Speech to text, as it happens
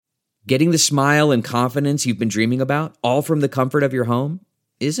Getting the smile and confidence you've been dreaming about, all from the comfort of your home,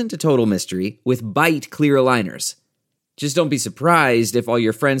 isn't a total mystery with Byte clear aligners. Just don't be surprised if all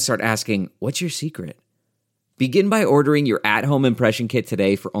your friends start asking, "What's your secret?" Begin by ordering your at-home impression kit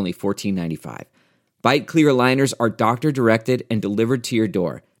today for only $14.95. Byte clear aligners are doctor-directed and delivered to your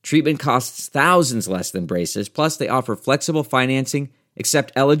door. Treatment costs thousands less than braces, plus they offer flexible financing,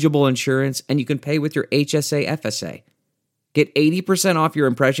 accept eligible insurance, and you can pay with your HSA FSA. Get 80% off your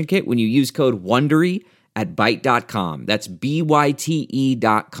impression kit when you use code WONDERY at Byte.com. That's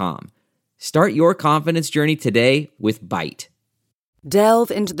BYTE.com. Start your confidence journey today with Byte.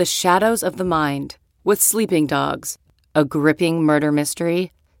 Delve into the shadows of the mind with Sleeping Dogs, a gripping murder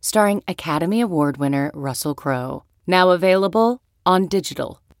mystery starring Academy Award winner Russell Crowe. Now available on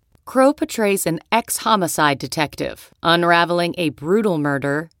digital. Crowe portrays an ex-homicide detective unraveling a brutal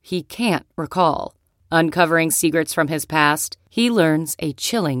murder he can't recall. Uncovering secrets from his past, he learns a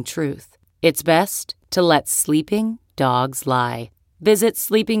chilling truth. It's best to let sleeping dogs lie. Visit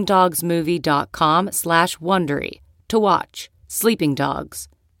sleepingdogsmovie.com/Wondery to watch Sleeping Dogs,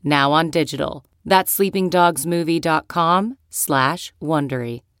 now on digital. That's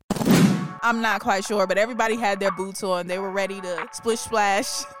sleepingdogsmovie.com/Wondery. I'm not quite sure, but everybody had their boots on. They were ready to splish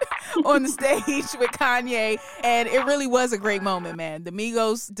splash on the stage with Kanye, and it really was a great moment, man. The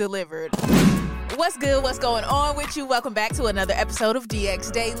Migos delivered. What's good? What's going on with you? Welcome back to another episode of DX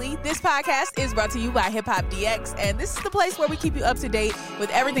Daily. This podcast is brought to you by Hip Hop DX, and this is the place where we keep you up to date with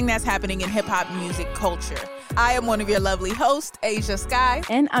everything that's happening in hip hop music culture. I am one of your lovely hosts, Asia Sky.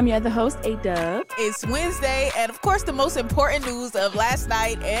 And I'm your other host, A-Dub. It's Wednesday, and of course, the most important news of last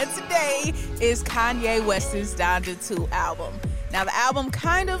night and today is Kanye West's Donda 2 album. Now, the album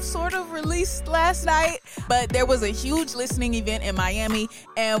kind of sort of released last night, but there was a huge listening event in Miami,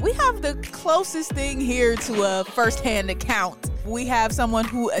 and we have the closest thing here to a firsthand account. We have someone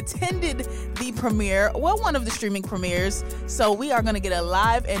who attended the premiere, well, one of the streaming premieres, so we are going to get a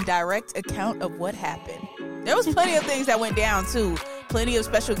live and direct account of what happened. There was plenty of things that went down, too. Plenty of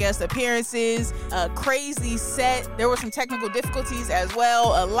special guest appearances, a crazy set. There were some technical difficulties as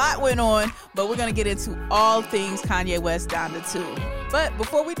well. A lot went on, but we're going to get into all things Kanye West Donda 2. But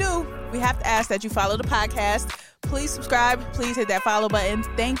before we do, we have to ask that you follow the podcast. Please subscribe. Please hit that follow button.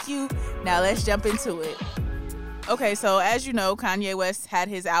 Thank you. Now let's jump into it. Okay, so as you know, Kanye West had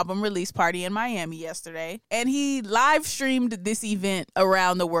his album release party in Miami yesterday, and he live streamed this event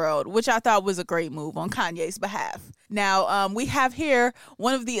around the world, which I thought was a great move on Kanye's behalf. Now, we have here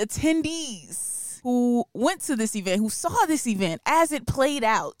one of the attendees who went to this event, who saw this event as it played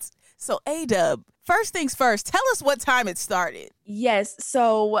out. So, A-Dub, first things first, tell us what time it started. Yes.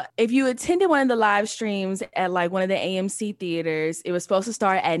 So if you attended one of the live streams at like one of the AMC theaters, it was supposed to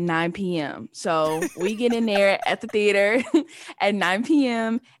start at 9 p.m. So we get in there at the theater at 9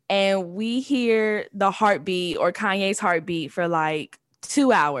 p.m. and we hear the heartbeat or Kanye's heartbeat for like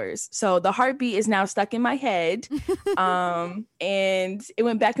 2 hours. So the heartbeat is now stuck in my head. And it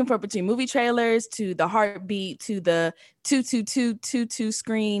went back and forth between movie trailers to the heartbeat to the 22222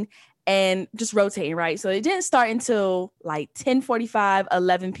 screen. And just rotating, right? So it didn't start until like 10:45,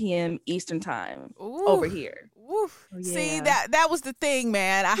 11 p.m. Eastern time. Ooh. Over here. Oof. Oh, yeah. See, that was the thing,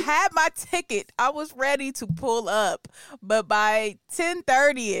 man. I had my ticket. I was ready to pull up. But by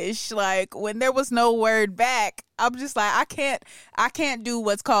 10:30-ish, like when there was no word back, I'm just like, I can't do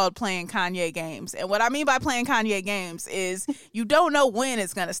what's called playing Kanye games. And what I mean by playing Kanye games is you don't know when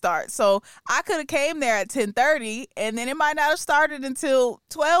it's going to start. So I could have came there at 10:30 and then it might not have started until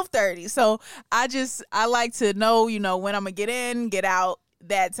 12:30. So I like to know, when I'm going to get in, get out,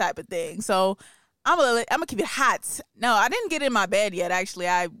 that type of thing. So I'm gonna keep it hot. No, I didn't get in my bed yet, actually.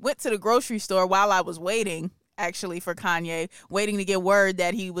 I went to the grocery store while I was waiting, actually, for Kanye, waiting to get word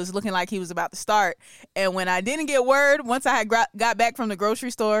that he was looking like he was about to start. And when I didn't get word, once I had got back from the grocery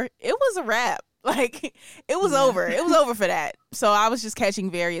store, it was a wrap. Like, it was over. It was over for that. So I was just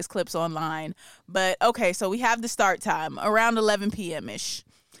catching various clips online. But, okay, so we have the start time, around 11 p.m.-ish.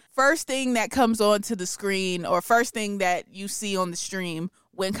 First thing that comes onto the screen, or first thing that you see on the stream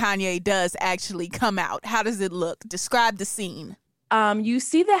when Kanye does actually come out, how does it look? Describe the scene. You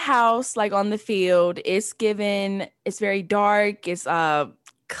see the house like on the field. It's very dark. It's a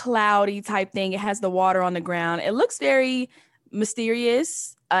cloudy type thing. It has the water on the ground. It looks very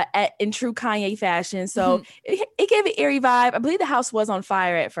mysterious in true Kanye fashion. So it gave an eerie vibe. I believe the house was on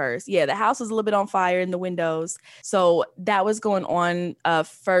fire at first. Yeah, the house was a little bit on fire in the windows. So that was going on.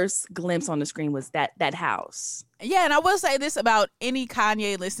 First glimpse on the screen was that house. Yeah, and I will say this about any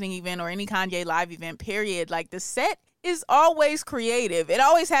Kanye listening event or any Kanye live event, period. Like, the set is always creative. It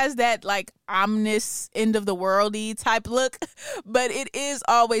always has that like ominous end of the worldy type look, but it is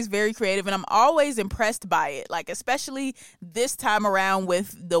always very creative, and I'm always impressed by it. Like, especially this time around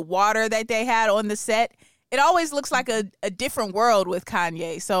with the water that they had on the set. It always looks like a different world with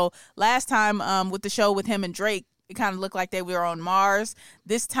Kanye. So last time with the show with him and Drake, it kind of looked like they were on Mars.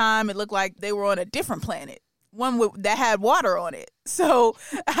 This time it looked like they were on a different planet, one that had water on it. So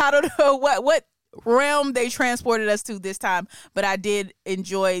I don't know what realm they transported us to this time, but I did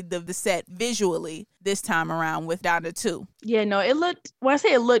enjoy the set visually this time around with Donda 2. Yeah, no, it looked, when I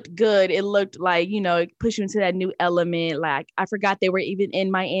say it looked good, it looked like, you know, it pushed you into that new element. Like, I forgot they were even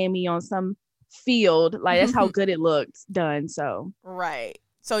in Miami on some field. Like, that's how good it looked done. So right.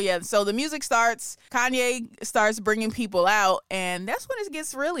 So yeah, so the music starts, Kanye starts bringing people out, and that's when it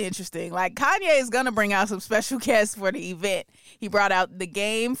gets really interesting. Like, Kanye is going to bring out some special guests for the event. He brought out The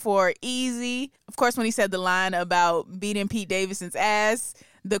Game for Easy. Of course, when he said the line about beating Pete Davidson's ass,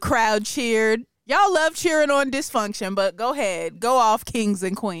 the crowd cheered. Y'all love cheering on dysfunction, but go ahead, go off, kings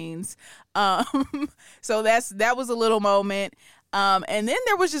and queens. So that was a little moment. And then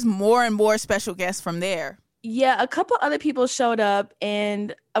there was just more and more special guests from there. Yeah, a couple other people showed up,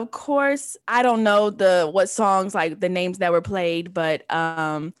 and of course, I don't know what songs, like the names that were played, but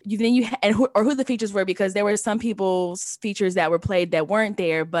who the features were, because there were some people's features that were played that weren't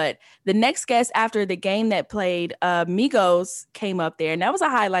there. But the next guest after The Game that played, Migos came up there, and that was a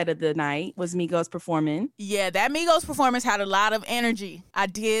highlight of the night, was Migos performing. Yeah, that Migos performance had a lot of energy. I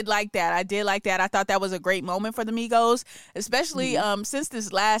did like that. I thought that was a great moment for the Migos, especially since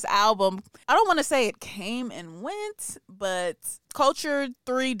this last album. I don't want to say it came and went, but Culture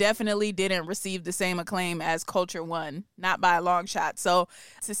 3 definitely didn't receive the same acclaim as Culture 1, not by a long shot. So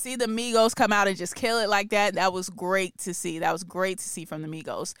to see the Migos come out and just kill it like that was great to see. That was great to see from the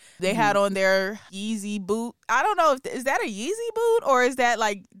Migos. They had on their Yeezy boot. I don't know, is that a Yeezy boot, or is that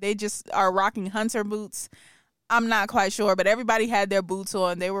like they just are rocking Hunter boots? I'm not quite sure, but everybody had their boots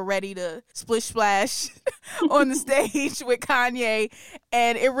on. They were ready to splish splash on the stage with Kanye.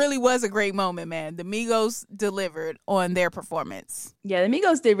 And it really was a great moment, man. The Migos delivered on their performance. Yeah, the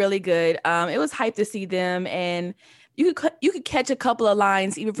Migos did really good. It was hype to see them. And you could catch a couple of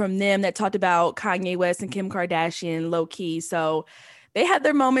lines even from them that talked about Kanye West and Kim Kardashian low key. So they had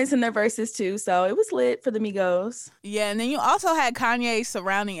their moments in their verses too. So it was lit for the Migos. Yeah, and then you also had Kanye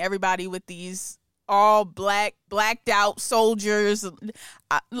surrounding everybody with these all blacked out soldiers.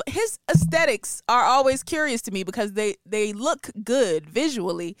 His aesthetics are always curious to me because they look good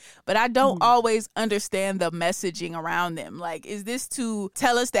visually, but I don't always understand the messaging around them. Like, is this to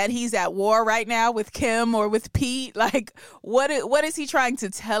tell us that he's at war right now with Kim or with Pete? Like, what is he trying to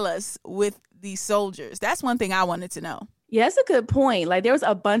tell us with these soldiers? That's one thing I wanted to know. Yeah, that's a good point. Like, there was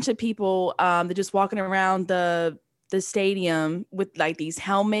a bunch of people that just walking around the stadium with like these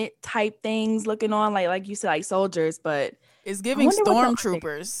helmet type things looking on, like you said, like soldiers, but it's giving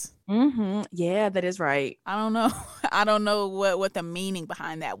stormtroopers. Yeah, that is right. I don't know what the meaning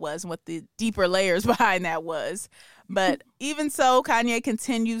behind that was and what the deeper layers behind that was. But even so, Kanye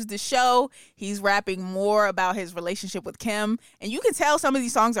continues the show. He's rapping more about his relationship with Kim. And you can tell some of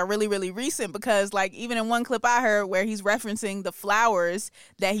these songs are really, really recent because, like, even in one clip I heard where he's referencing the flowers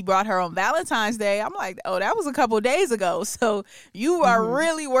that he brought her on Valentine's Day, I'm like, oh, that was a couple days ago. So you are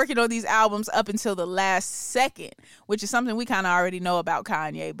really working on these albums up until the last second, which is something we kind of already know about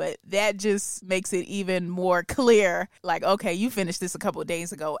Kanye. But that just makes it even more clear. Like, okay, you finished this a couple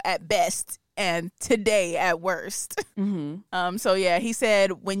days ago at best, and today at worst. So yeah, he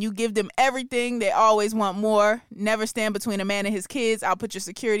said, when you give them everything, they always want more. Never stand between a man and his kids. I'll put your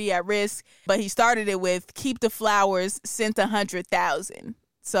security at risk. But he started it with, keep the flowers, sent 100,000.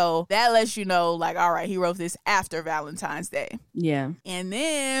 So that lets you know, like, all right, he wrote this after Valentine's Day. Yeah. And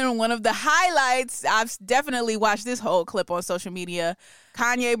then one of the highlights, I've definitely watched this whole clip on social media.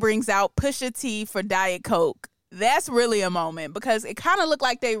 Kanye brings out Pusha T for Diet Coke. That's really a moment because it kind of looked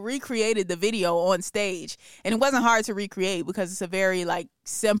like they recreated the video on stage, and it wasn't hard to recreate because it's a very like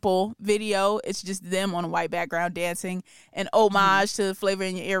simple video. It's just them on a white background dancing, an homage to the Flavor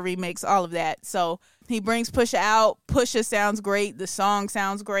in Your Ear remix, all of that. So he brings Pusha out. Pusha sounds great. The song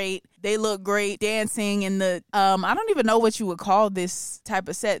sounds great. They look great dancing in the, I don't even know what you would call this type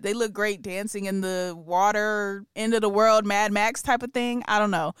of set. They look great dancing in the water, end of the world, Mad Max type of thing. I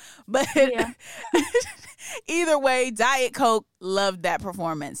don't know. But yeah. Either way, Diet Coke Loved that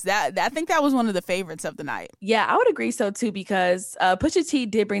performance. I think that was one of the favorites of the night. Yeah, I would agree so too, because Pusha T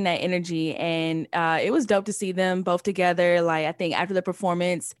did bring that energy, and it was dope to see them both together. Like, I think after the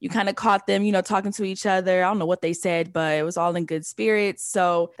performance, you kind of caught them, talking to each other. I don't know what they said, but it was all in good spirits.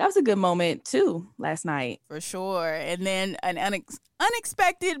 So that was a good moment too last night. For sure. And then an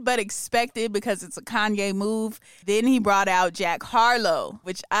unexpected but expected, because it's a Kanye move. Then he brought out Jack Harlow,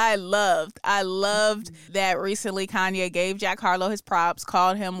 which I loved. I loved that recently Kanye gave Jack Harlow his props,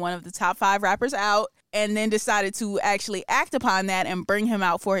 called him one of the top 5 rappers out, and then decided to actually act upon that and bring him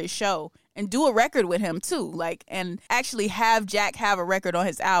out for his show and do a record with him too. And actually have Jack have a record on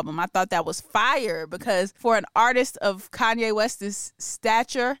his album. I thought that was fire, because for an artist of Kanye West's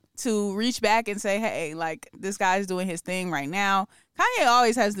stature to reach back and say, hey, this guy's doing his thing right now. Kanye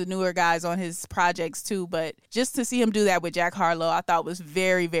always has the newer guys on his projects too, but just to see him do that with Jack Harlow, I thought was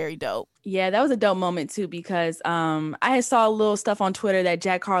very, very dope. Yeah, that was a dope moment too, because I had saw a little stuff on Twitter that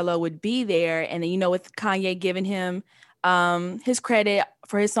Jack Harlow would be there, and then with Kanye giving him his credit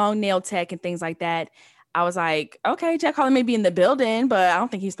for his song Nail Tech and things like that, I was like, okay, Jack Harlow may be in the building, but I don't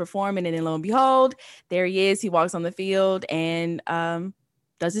think he's performing. And then lo and behold, there he is. He walks on the field and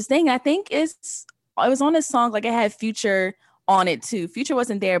does his thing. I think it was on his song, it had Future on it too. Future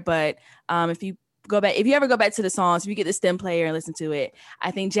wasn't there, but if you ever go back to the songs, if you get the stem player and listen to it,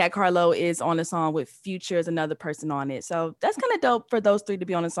 I think Jack Harlow is on the song with Future as another person on it. So that's kind of dope for those 3 to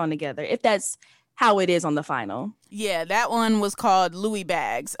be on a song together, if that's how it is on the final. Yeah, that one was called Louis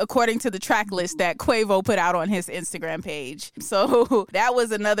Bags, according to the track list that Quavo put out on his Instagram page. So that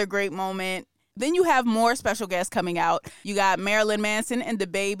was another great moment. Then you have more special guests coming out. You got Marilyn Manson and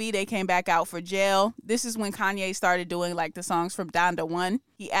DaBaby. They came back out for Jail. This is when Kanye started doing the songs from Donda 1.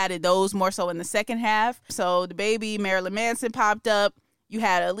 He added those more so in the second half. So DaBaby, Marilyn Manson popped up. You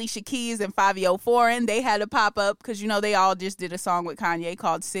had Alicia Keys and Fabio Foreign. They had to pop up because, they all just did a song with Kanye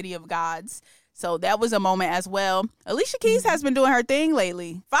called City of Gods. So that was a moment as well. Alicia Keys has been doing her thing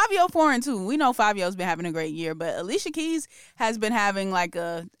lately. Fabio Foreign too. We know Fabio's been having a great year, but Alicia Keys has been having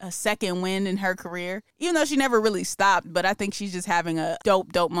a second wind in her career, even though she never really stopped. But I think she's just having a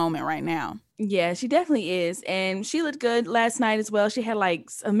dope moment right now. Yeah, she definitely is. And she looked good last night as well. She had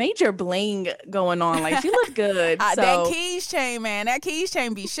a major bling going on. She looked good. That keys chain, man. That keys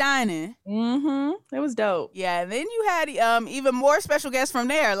chain be shining. Mm-hmm. It was dope. Yeah, and then you had even more special guests from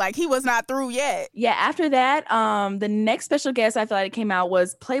there. He was not through yet. Yeah, after that, the next special guest I feel like it came out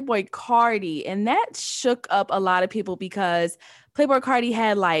was Playboi Carti. And that shook up a lot of people, because Playboi Carti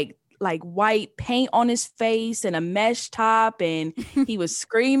had white paint on his face and a mesh top, and he was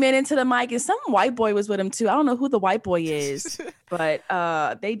screaming into the mic, and some white boy was with him too. I don't know who the white boy is, but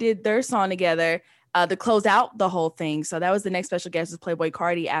they did their song together to close out the whole thing. So that was the next special guest, was Playboi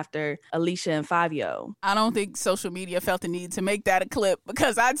Carti after Alicia and Fabio. I don't think social media felt the need to make that a clip,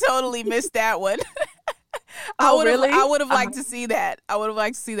 because I totally missed that one. I would have liked to see that. I would have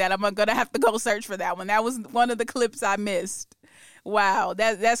liked to see that. I'm going to have to go search for that one. That was one of the clips I missed. Wow,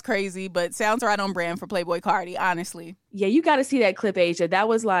 that's crazy, but sounds right on brand for Playboi Carti, honestly. Yeah, you got to see that clip, Asia. That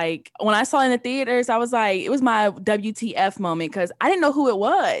was when I saw it in the theaters, I was it was my WTF moment, because I didn't know who it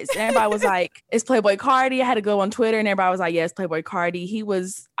was. And everybody was like, it's Playboi Carti. I had to go on Twitter, and everybody was like, yes, Playboi Carti. He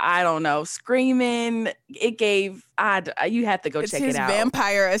was, I don't know, screaming. It gave, you have to go check it out. It's his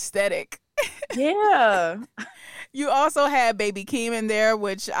vampire aesthetic. Yeah. You also had Baby Keem in there,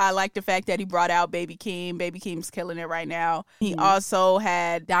 which I like the fact that he brought out Baby Keem. Baby Keem's killing it right now. He also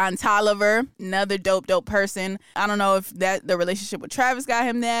had Don Toliver, another dope person. I don't know if the relationship with Travis got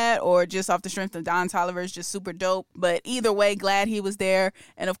him that, or just off the strength of Don Toliver is just super dope. But either way, glad he was there.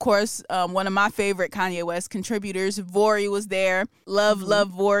 And of course, one of my favorite Kanye West contributors, Vori, was there. Love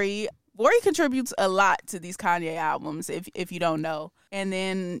Vori. Vori contributes a lot to these Kanye albums, if you don't know. And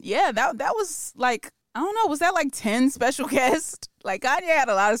then, yeah, that was I don't know, was that 10 special guests? Kanye had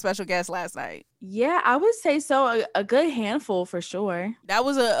a lot of special guests last night. Yeah, I would say so. A good handful for sure. That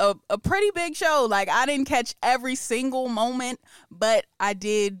was a pretty big show. I didn't catch every single moment, but I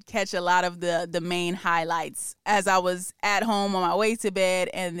did catch a lot of the main highlights as I was at home on my way to bed,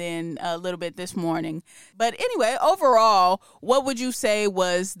 and then a little bit this morning. But anyway, overall, what would you say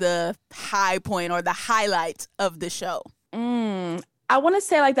was the high point or the highlight of the show? I want to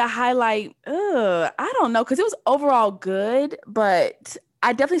say the highlight, I don't know, because it was overall good, but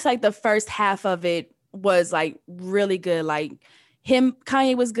I definitely say the first half of it was really good.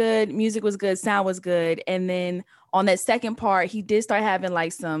 Kanye was good, music was good, sound was good. And then on that second part, he did start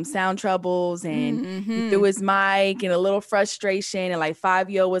having some sound troubles, and he threw his mic and a little frustration, and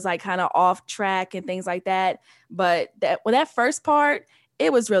Fabio was kind of off track and things like that. But that first part,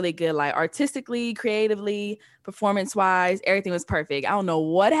 it was really good. Like artistically, creatively, performance-wise, everything was perfect. I don't know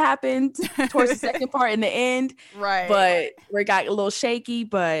what happened towards the second part in the end. Right. But we got a little shaky,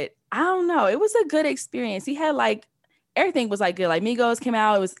 but I don't know. It was a good experience. He had like everything was like good. Like Migos came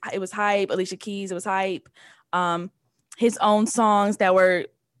out, it was hype. Alicia Keys, it was hype. His own songs that were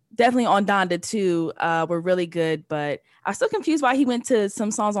definitely on Donda 2 were really good, but I'm still confused why he went to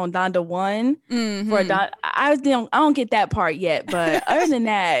some songs on Donda 1 for I don't get that part yet, but other than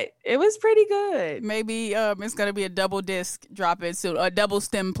that, it was pretty good. Maybe it's gonna be a double disc dropping soon, a double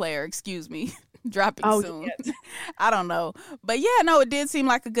stem player, excuse me. Dropping soon. Yes. I don't know. But yeah, no, it did seem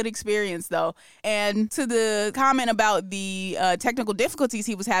like a good experience though. And to the comment about the technical difficulties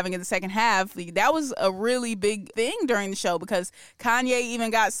he was having in the second half, that was a really big thing during the show because Kanye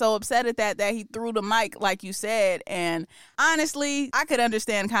even got so upset at that he threw the mic, like you said. And honestly, I could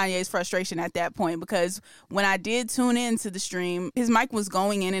understand Kanye's frustration at that point because when I did tune into the stream, his mic was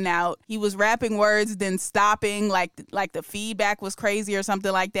going in and out. He was rapping words, then stopping, like the feedback was crazy or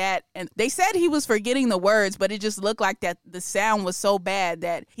something like that. And they said he was forgetting the words, but it just looked like that the sound was so bad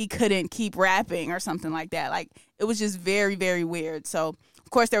that he couldn't keep rapping or something like that. Like it was just very, very weird. So of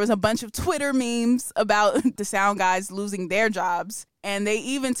course there was a bunch of Twitter memes about the sound guys losing their jobs, and they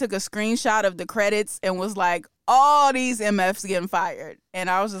even took a screenshot of the credits and was like, all these MFs getting fired. And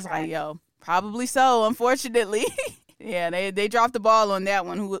I was just like, yo, probably so, unfortunately. Yeah, they dropped the ball on that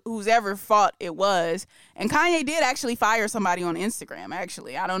one, who's ever fault it was. And Kanye did actually fire somebody on Instagram,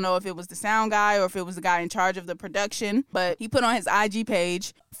 actually. I don't know if it was the sound guy or if it was the guy in charge of the production, but he put on his IG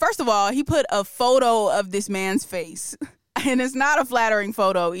page. First of all, he put a photo of this man's face. And it's not a flattering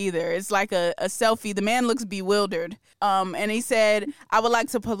photo either. It's like a selfie. The man looks bewildered. And he said, I would like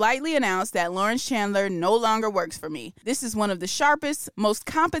to politely announce that Lawrence Chandler no longer works for me. This is one of the sharpest, most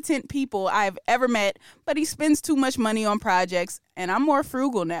competent people I have ever met, but he spends too much money on projects, and I'm more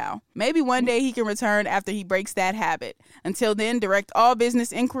frugal now. Maybe one day he can return after he breaks that habit. Until then, direct all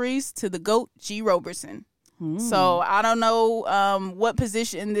business inquiries to the GOAT, G. Roberson. So I don't know what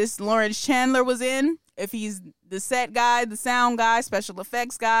position this Lawrence Chandler was in. If he's the set guy, the sound guy, special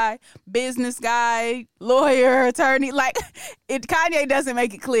effects guy, business guy, lawyer, attorney, like Kanye doesn't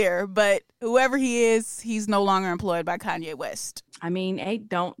make it clear, but whoever he is, he's no longer employed by Kanye West. I mean, hey,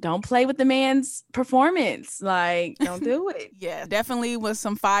 don't play with the man's performance. Like, don't do it. Yeah, definitely was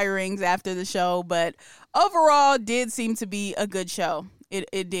some firings after the show, but overall did seem to be a good show.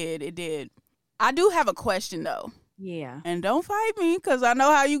 It did. I do have a question though. Yeah. And don't fight me because I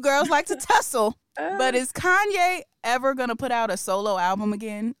know how you girls like to tussle. But is Kanye ever going to put out a solo album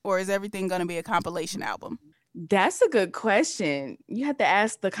again? Or is everything going to be a compilation album? That's a good question. You have to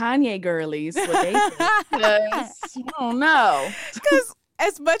ask the Kanye girlies what they think. I don't know. Because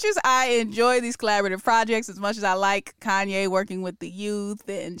as much as I enjoy these collaborative projects, as much as I like Kanye working with the youth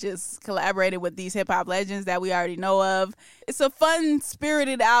and just collaborating with these hip-hop legends that we already know of, it's a fun,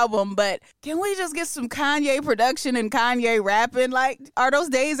 spirited album, but can we just get some Kanye production and Kanye rapping? Like, are those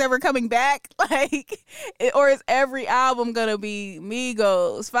days ever coming back? Like, or is every album gonna be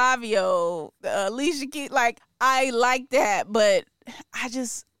Migos, Fabio, Alicia Keys? Like, I like that, but I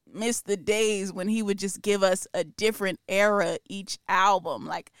just miss the days when he would just give us a different era each album,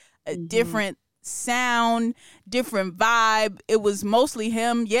 like a different sound, different vibe. It was mostly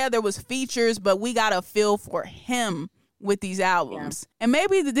him. Yeah, there was features, but we got a feel for him with these albums. Yeah. And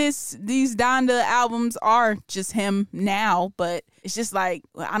maybe these Donda albums are just him now, but it's just like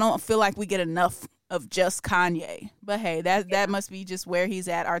I don't feel like we get enough of just Kanye. But hey, that must be just where he's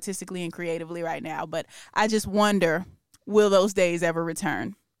at artistically and creatively right now. But I just wonder, will those days ever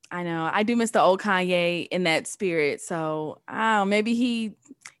return? I know. I do miss the old Kanye in that spirit. So, maybe he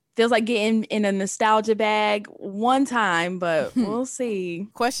feels like getting in a nostalgia bag one time, but we'll see.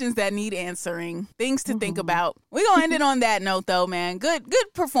 Questions that need answering. Things to think about. We're going to end it on that note, though, man. Good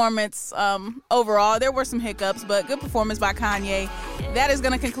performance overall. There were some hiccups, but good performance by Kanye. That is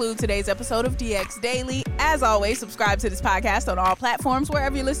going to conclude today's episode of DX Daily. As always, subscribe to this podcast on all platforms,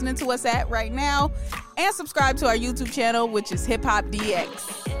 wherever you're listening to us at right now. And subscribe to our YouTube channel, which is Hip Hop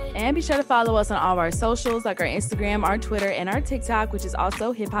DX. And be sure to follow us on all of our socials, like our Instagram, our Twitter, and our TikTok, which is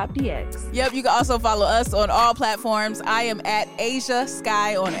also Hip Hop DX. Yep, you can also follow us on all platforms. I am at Asia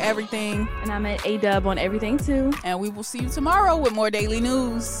Sky on everything. And I'm at A-Dub on everything, too. And we will see you tomorrow with more daily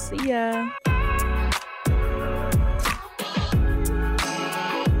news. See ya.